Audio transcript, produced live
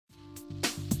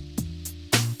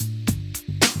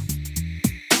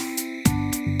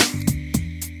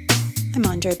I'm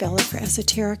Andre Bella for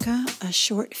Esoterica, a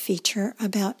short feature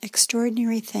about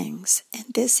extraordinary things, and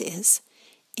this is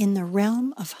In the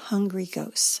Realm of Hungry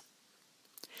Ghosts.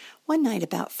 One night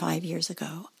about 5 years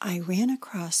ago, I ran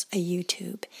across a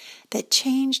YouTube that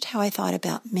changed how I thought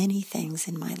about many things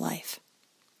in my life.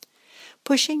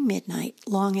 Pushing midnight,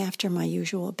 long after my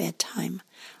usual bedtime,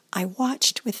 I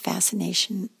watched with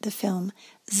fascination the film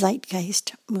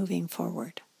Zeitgeist Moving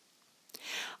Forward.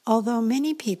 Although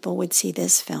many people would see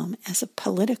this film as a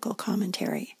political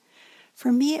commentary,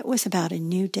 for me it was about a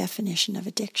new definition of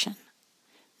addiction.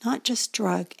 Not just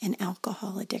drug and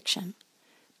alcohol addiction,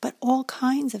 but all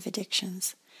kinds of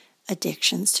addictions.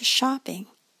 Addictions to shopping,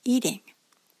 eating,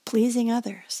 pleasing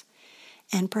others,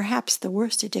 and perhaps the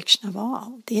worst addiction of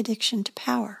all, the addiction to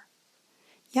power.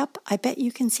 Yup, I bet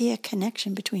you can see a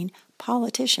connection between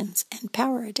politicians and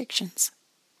power addictions.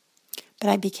 But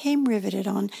I became riveted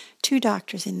on two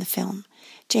doctors in the film,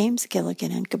 James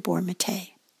Gilligan and Gabor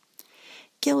Mate.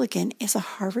 Gilligan is a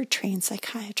Harvard-trained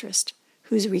psychiatrist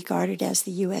who's regarded as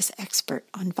the U.S. expert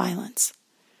on violence.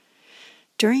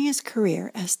 During his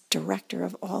career as director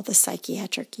of all the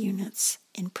psychiatric units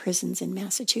in prisons in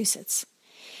Massachusetts,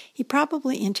 he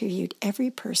probably interviewed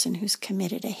every person who's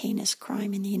committed a heinous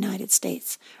crime in the United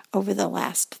States over the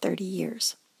last 30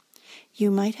 years.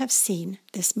 You might have seen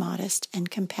this modest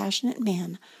and compassionate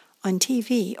man on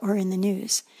TV or in the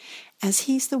news, as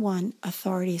he's the one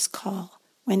authorities call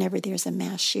whenever there's a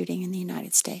mass shooting in the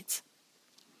United States.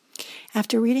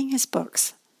 After reading his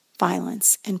books,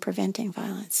 Violence and Preventing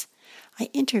Violence, I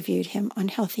interviewed him on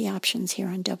Healthy Options here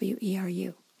on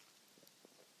WERU.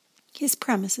 His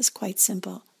premise is quite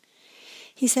simple.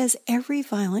 He says every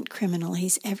violent criminal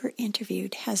he's ever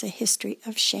interviewed has a history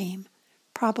of shame,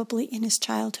 probably in his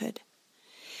childhood.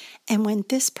 And when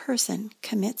this person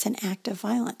commits an act of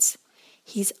violence,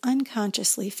 he's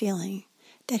unconsciously feeling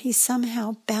that he's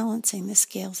somehow balancing the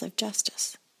scales of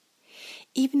justice,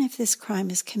 even if this crime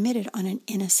is committed on an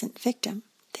innocent victim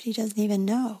that he doesn't even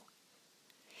know.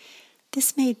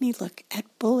 This made me look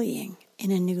at bullying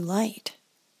in a new light.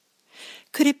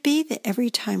 Could it be that every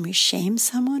time we shame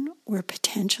someone, we're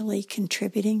potentially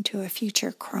contributing to a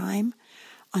future crime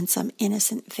on some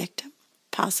innocent victim,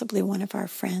 possibly one of our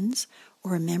friends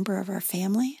or a member of our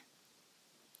family?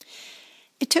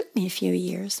 It took me a few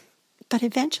years, but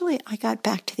eventually I got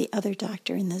back to the other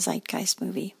doctor in the Zeitgeist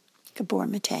movie, Gabor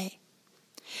Mate.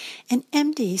 An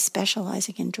MD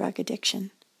specializing in drug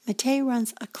addiction, Mate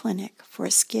runs a clinic for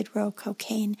Skid Row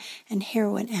cocaine and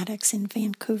heroin addicts in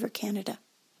Vancouver, Canada.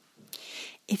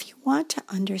 If you want to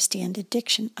understand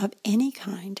addiction of any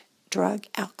kind, drug,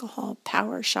 alcohol,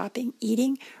 power, shopping,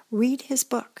 eating, read his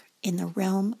book, In the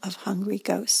Realm of Hungry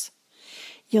Ghosts.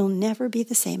 You'll never be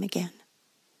the same again.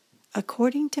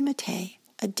 According to Mate,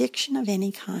 addiction of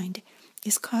any kind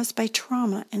is caused by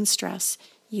trauma and stress,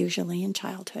 usually in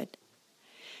childhood.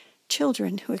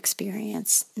 Children who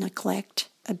experience neglect,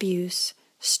 abuse,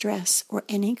 stress, or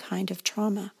any kind of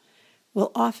trauma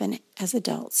will often, as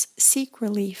adults, seek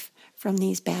relief from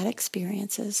these bad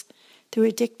experiences through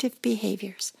addictive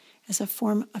behaviors as a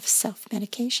form of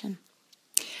self-medication.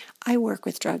 I work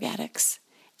with drug addicts,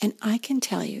 and I can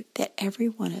tell you that every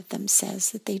one of them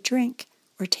says that they drink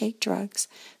or take drugs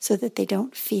so that they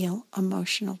don't feel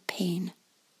emotional pain.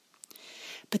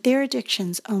 But their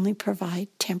addictions only provide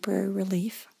temporary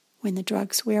relief. When the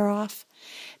drugs wear off,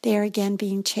 they are again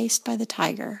being chased by the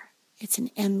tiger. It's an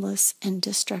endless and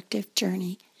destructive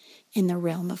journey in the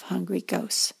realm of hungry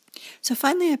ghosts. So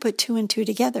finally I put two and two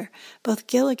together. Both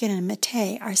Gilligan and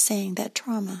Mate are saying that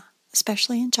trauma,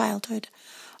 especially in childhood,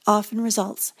 often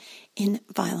results in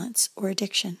violence or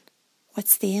addiction.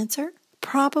 What's the answer?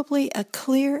 Probably a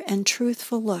clear and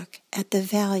truthful look at the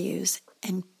values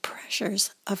and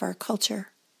pressures of our culture.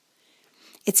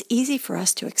 It's easy for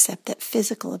us to accept that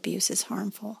physical abuse is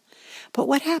harmful, but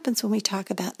what happens when we talk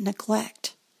about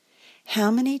neglect?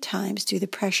 How many times do the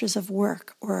pressures of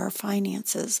work or our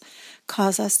finances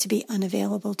cause us to be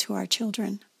unavailable to our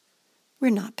children? We're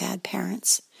not bad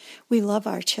parents. We love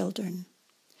our children.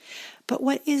 But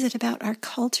what is it about our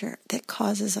culture that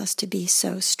causes us to be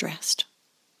so stressed?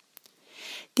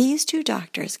 These two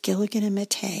doctors, Gilligan and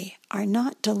Mate, are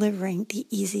not delivering the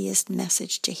easiest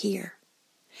message to hear.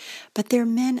 But they're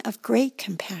men of great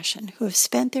compassion who have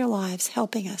spent their lives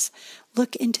helping us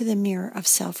look into the mirror of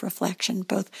self-reflection,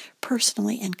 both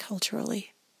personally and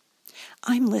culturally.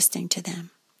 I'm listening to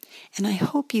them, and I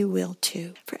hope you will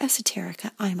too. For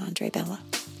Esoterica, I'm Andre Bella.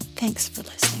 Thanks for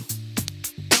listening.